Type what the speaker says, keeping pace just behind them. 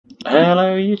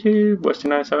Hello YouTube,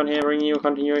 Ep7 here, bringing you a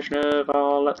continuation of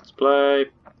our Let's Play.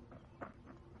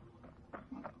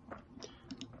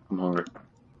 I'm hungry.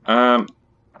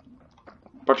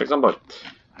 Project Zomboid.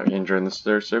 Hope you're enjoying this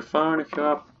series so far, and if you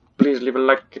are, please leave a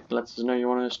like. It lets us know you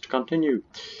want us to continue.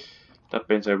 That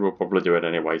being said, we'll probably do it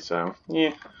anyway, so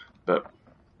yeah. But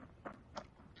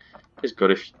it's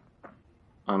good if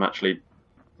I'm actually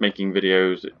making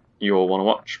videos that you all want to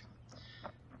watch.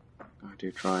 I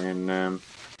do try and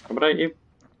accommodate you.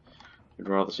 If you'd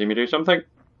rather see me do something,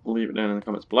 leave it down in the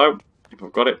comments below. If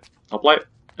I've got it, I'll play it,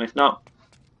 and if not,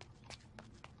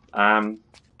 if I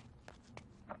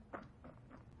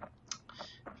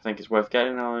think it's worth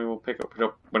getting, I will pick it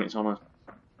up when it's on a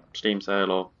Steam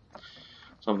sale or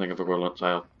something of equivalent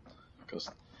sale, because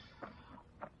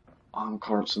I'm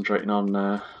concentrating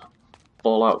on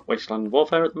Fallout Wasteland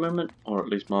Warfare at the moment, or at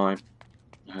least my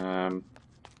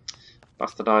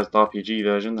bastardized RPG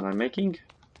version that I'm making.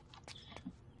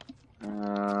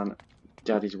 And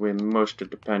that is where most of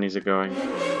the pennies are going.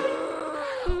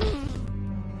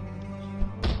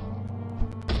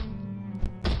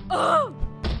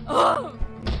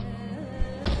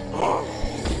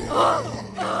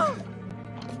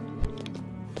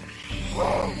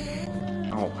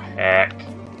 Oh heck.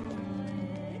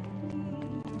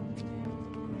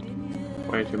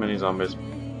 Way too many zombies.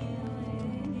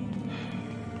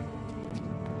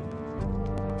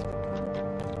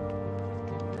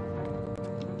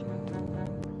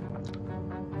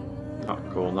 Not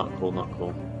cool, not cool, not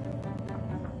cool.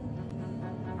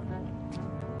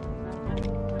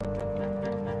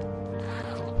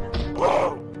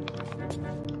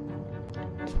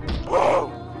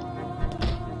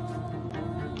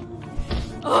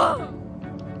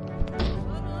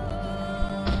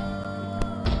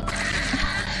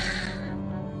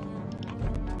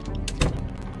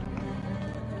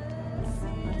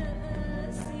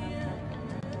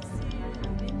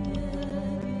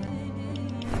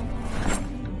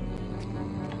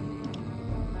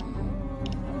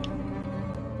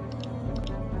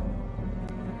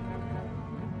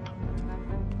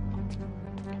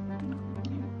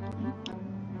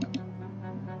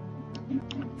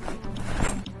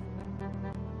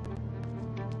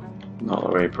 Not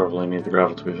that we probably need the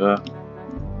gravel, to be fair.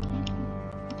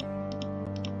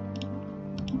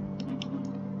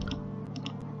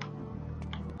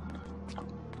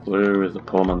 Glue is the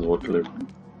poor man's wood glue.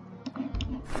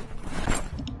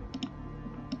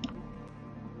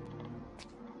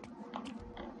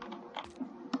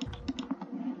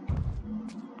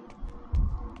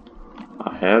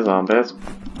 I hear zombies.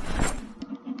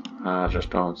 I just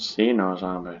don't see no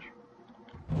zombies.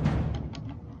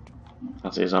 I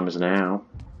see zombies now.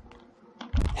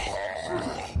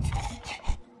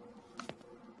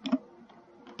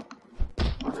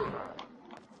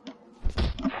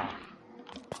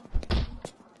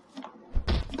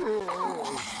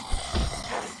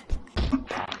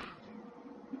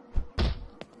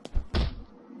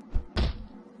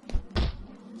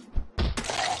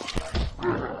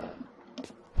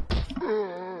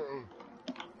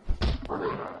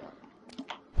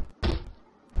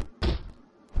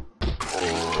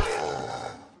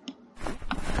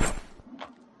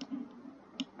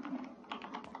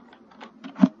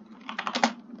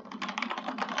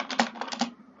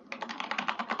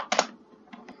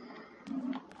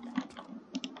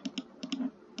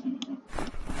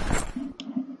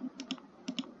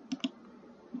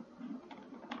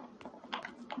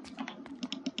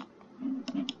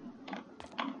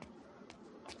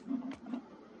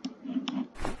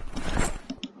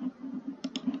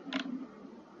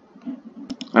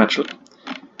 Actually,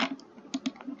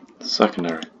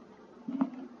 secondary.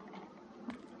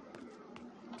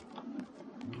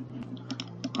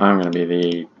 I'm going to be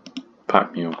the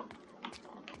pack mule.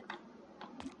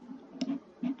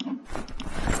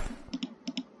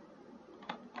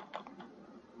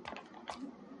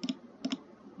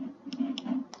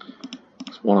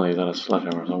 One of these had a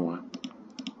sledgehammer somewhere.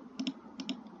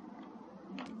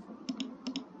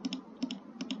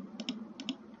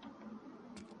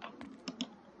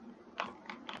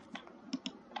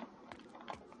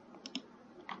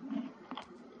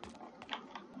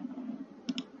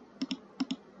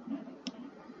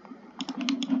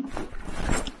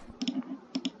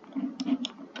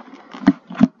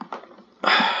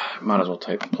 Might as well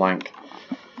take the plank.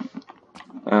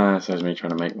 It saves me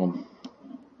trying to make one.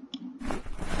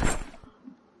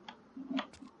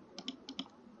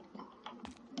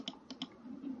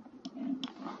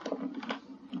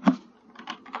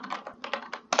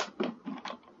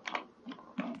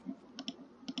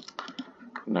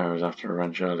 No, it was after a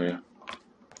wrench earlier.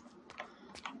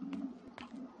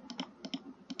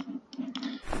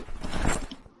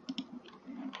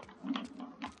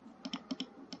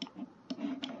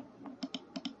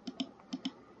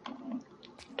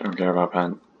 care about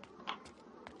paint.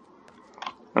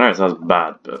 I know it sounds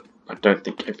bad, but I don't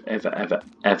think I've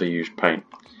ever used paint.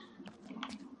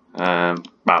 Well,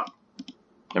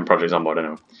 in Project Zomboid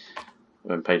anyway. I've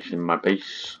been painting my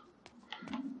base.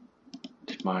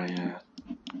 Did my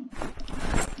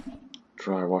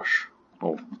dry wash.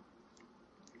 Oh.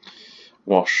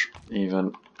 Wash,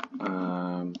 even.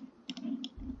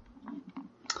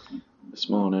 This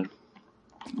morning.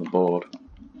 I'm bored.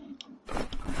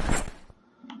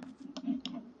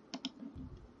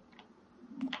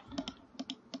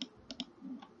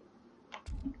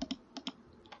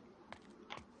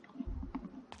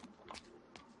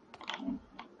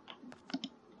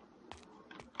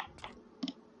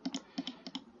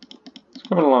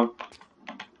 Coming along.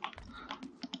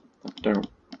 I don't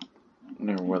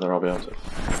know whether I'll be able to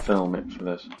film it for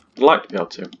this. I'd like to be able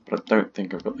to, but I don't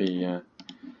think I've got the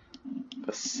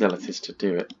facilities to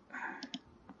do it.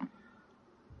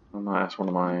 I might ask one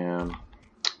of my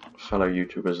fellow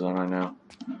YouTubers that I know,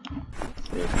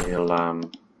 see if he'll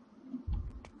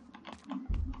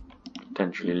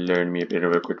potentially loan me a bit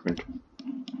of equipment.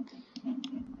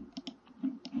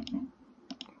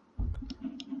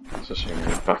 Assuming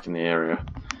he's back in the area.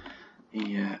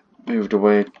 He moved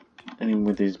away and in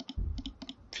with his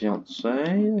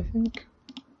fiancée, I think.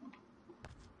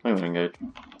 They were engaged.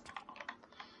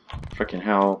 Freaking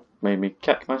hell, made me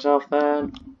kick myself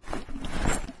then.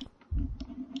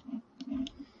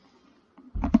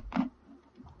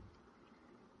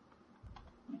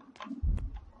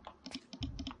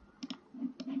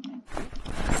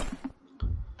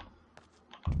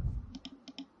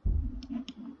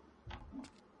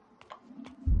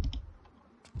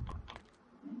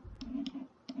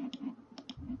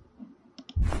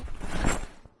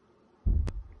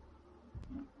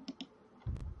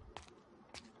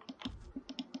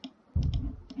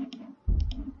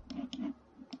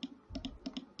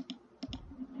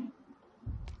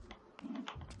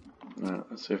 Right,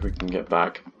 let's see if we can get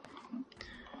back.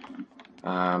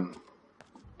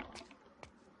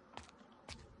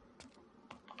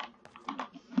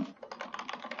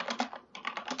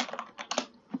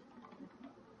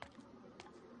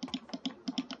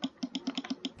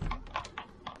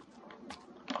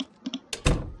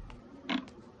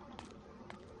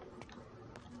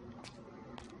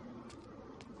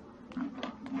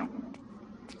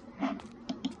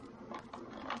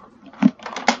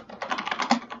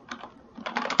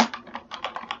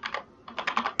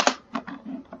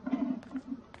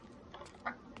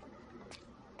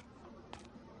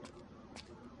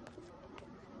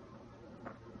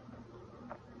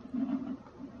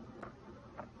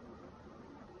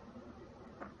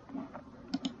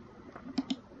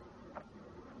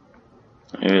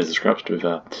 It is the scraps, to be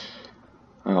fair.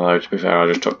 Although, to be fair, I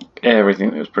just took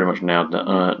everything that was pretty much nailed,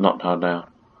 not nailed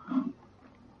down.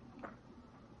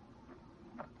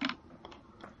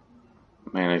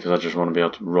 Mainly because I just want to be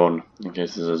able to run in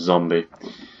case there's a zombie.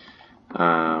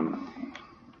 I'll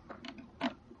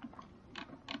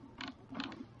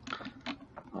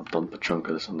dump a chunk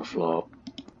of this on the floor.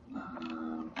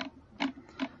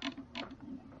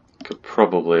 Could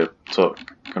probably have took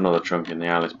another chunk in the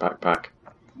Alice backpack.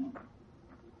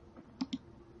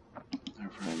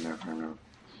 No.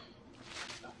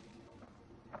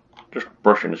 Just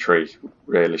brushing the tree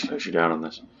really slows you down on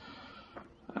this.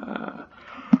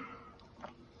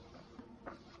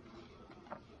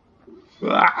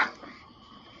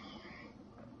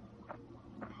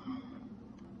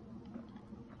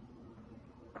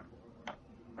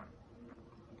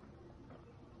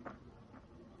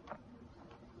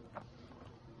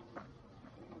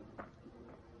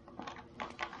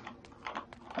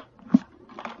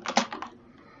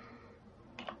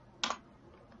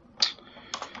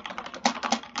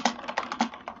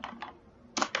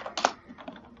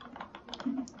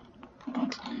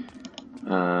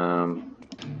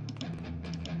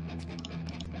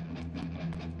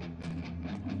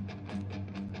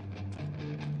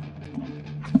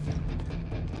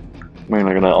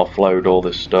 Mainly going to offload all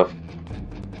this stuff,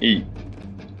 eat,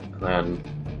 and then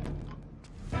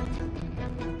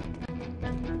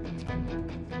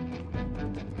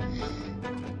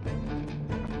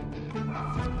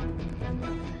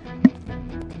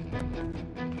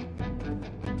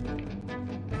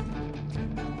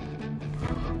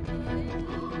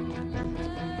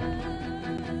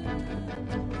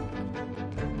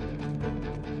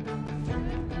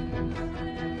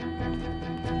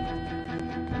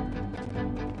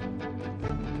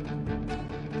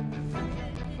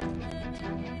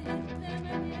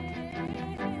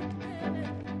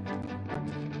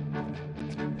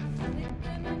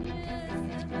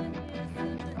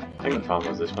I think the farm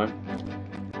was this way.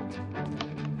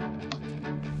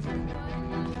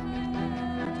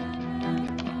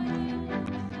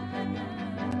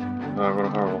 I've got a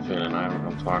horrible feeling I haven't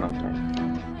gone far enough now.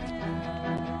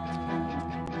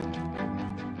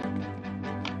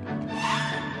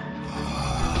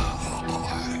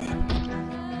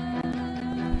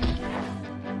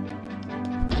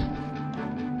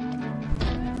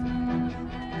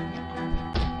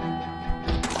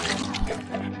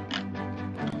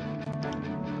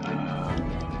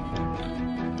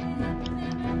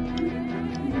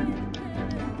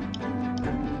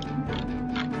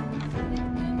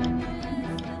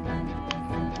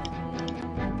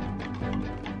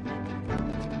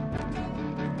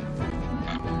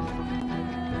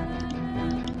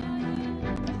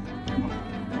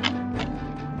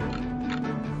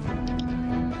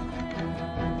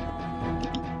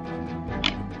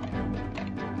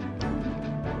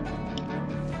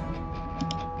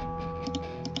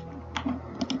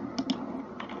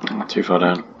 Not too far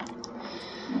down.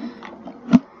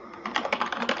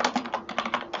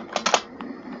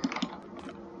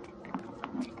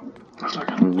 Looks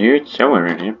like I knew it somewhere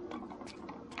in here.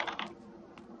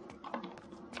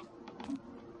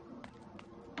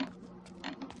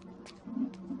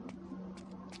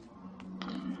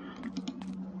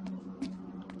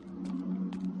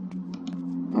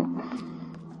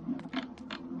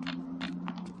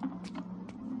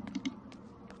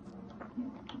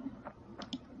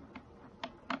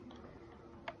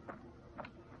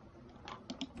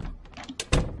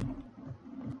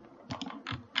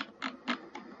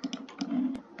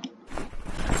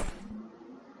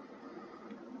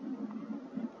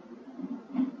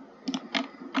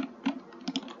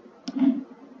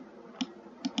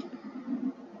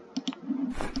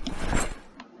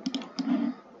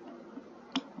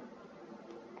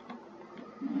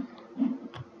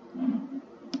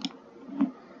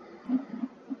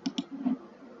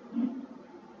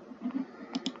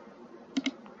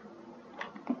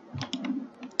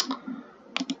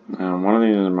 One of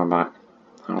these is in my back.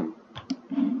 Oh.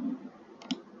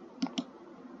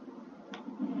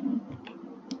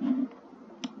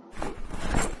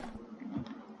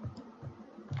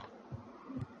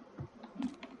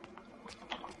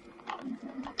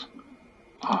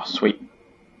 Oh, sweet.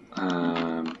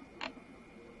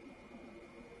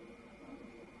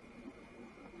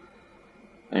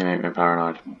 They make me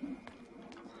paranoid.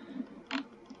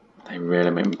 They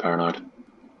really make me paranoid.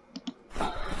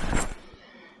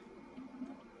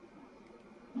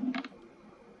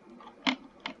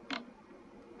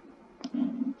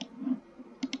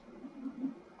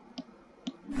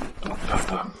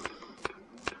 Pepper.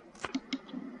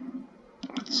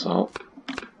 With salt.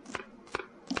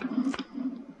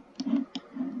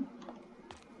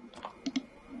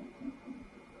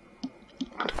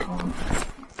 Add corn.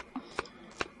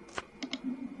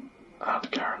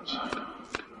 Add carrots.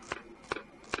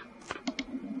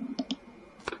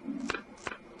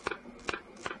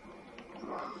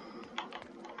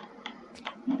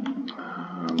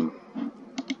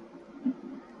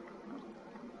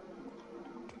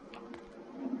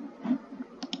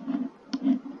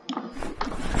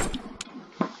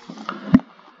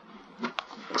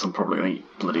 I'm probably going to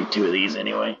eat bloody 2 of these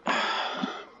anyway.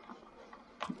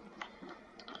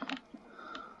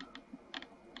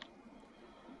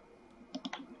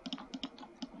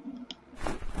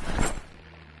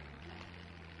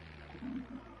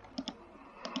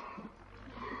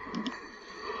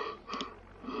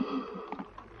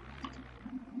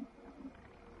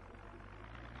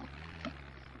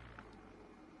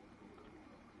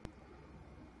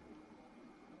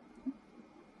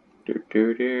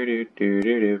 Do do do do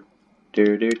do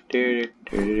do do do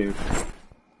do do.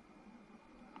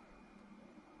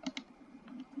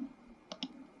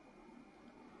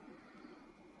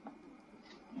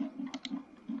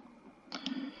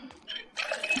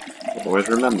 Always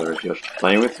remember, if you're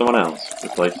playing with someone else,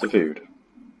 replace the food.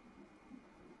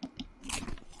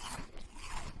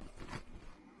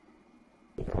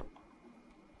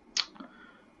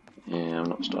 Yeah, I'm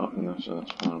not starting this, so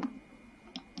that's fine.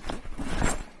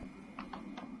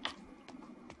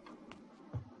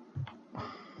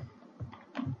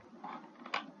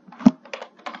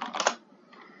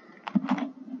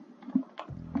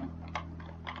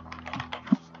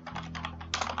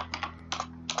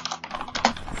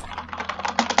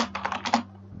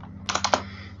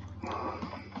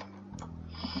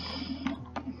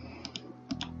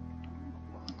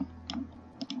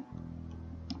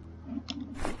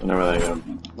 I know where they go.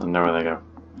 I know where they go.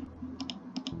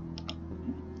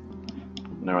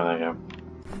 I know where they go.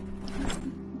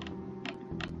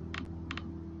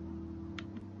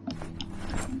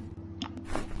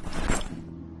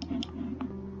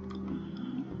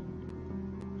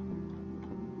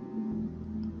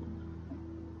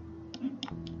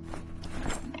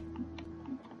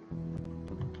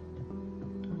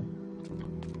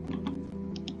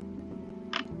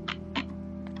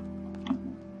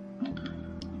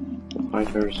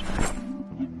 Fighters.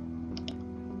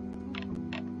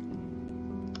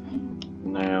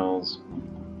 Nails.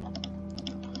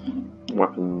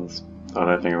 Weapons. I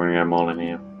don't think I'm going to get them all in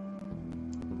here.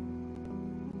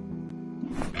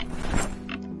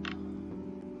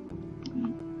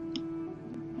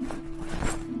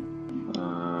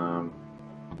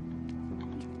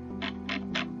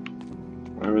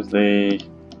 Where was the...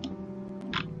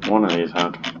 one of these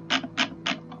had?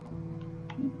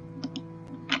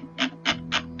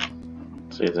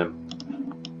 See them.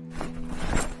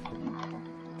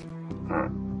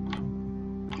 Alright.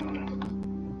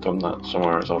 Done that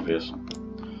somewhere it's obvious.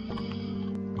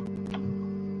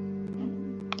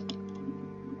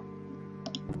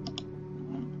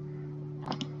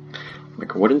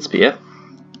 Make a wooden spear.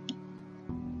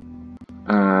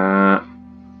 I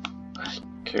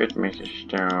could make a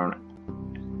stone.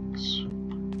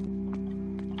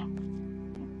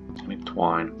 Let's make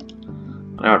twine.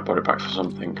 I know I'd put it back for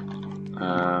something.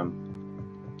 I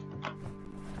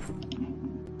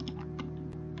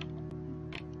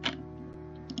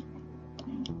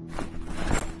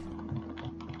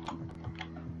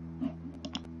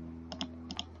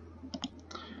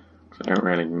don't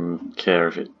really care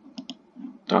if it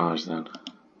dies then.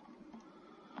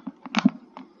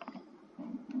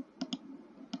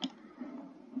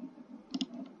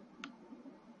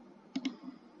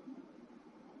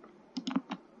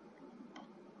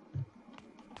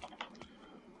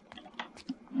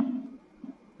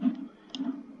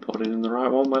 Put it in the right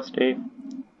one, Musty.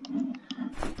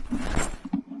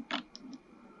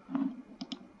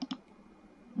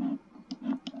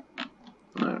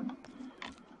 No.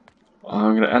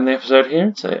 I'm going to end the episode here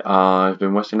and say I've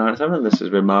been Westy97 and this has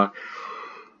been my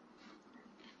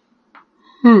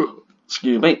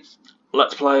excuse me,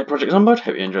 Let's Play Project Zomboid.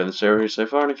 Hope you enjoyed the series so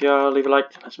far, and if you are, leave a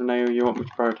like, let me know you want me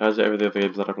to prioritise it over the other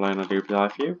games that I play and I do play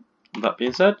for you. That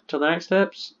being said, till the next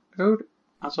episode,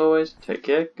 as always, take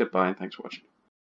care, goodbye and thanks for watching.